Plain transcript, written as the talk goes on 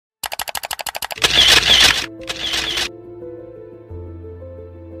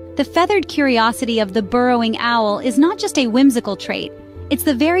The feathered curiosity of the burrowing owl is not just a whimsical trait, it's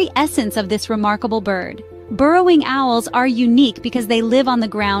the very essence of this remarkable bird. Burrowing owls are unique because they live on the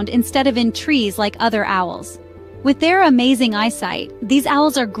ground instead of in trees like other owls. With their amazing eyesight, these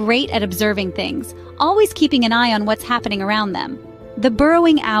owls are great at observing things, always keeping an eye on what's happening around them. The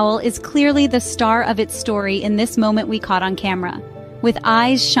burrowing owl is clearly the star of its story in this moment we caught on camera. With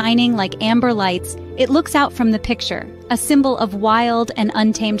eyes shining like amber lights, it looks out from the picture, a symbol of wild and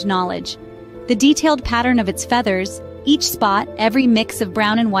untamed knowledge. The detailed pattern of its feathers, each spot, every mix of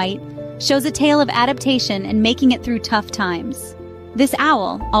brown and white, shows a tale of adaptation and making it through tough times. This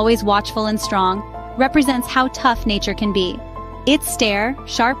owl, always watchful and strong, represents how tough nature can be. Its stare,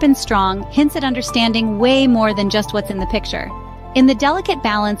 sharp and strong, hints at understanding way more than just what's in the picture. In the delicate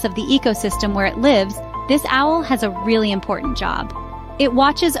balance of the ecosystem where it lives, this owl has a really important job. It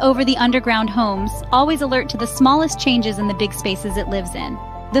watches over the underground homes, always alert to the smallest changes in the big spaces it lives in.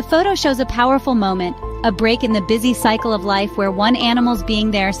 The photo shows a powerful moment, a break in the busy cycle of life where one animal's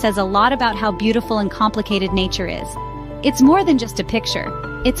being there says a lot about how beautiful and complicated nature is. It's more than just a picture.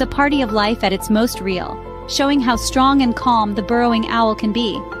 It's a party of life at its most real, showing how strong and calm the burrowing owl can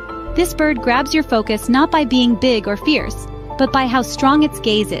be. This bird grabs your focus not by being big or fierce, but by how strong its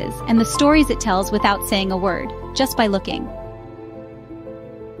gaze is and the stories it tells without saying a word, just by looking.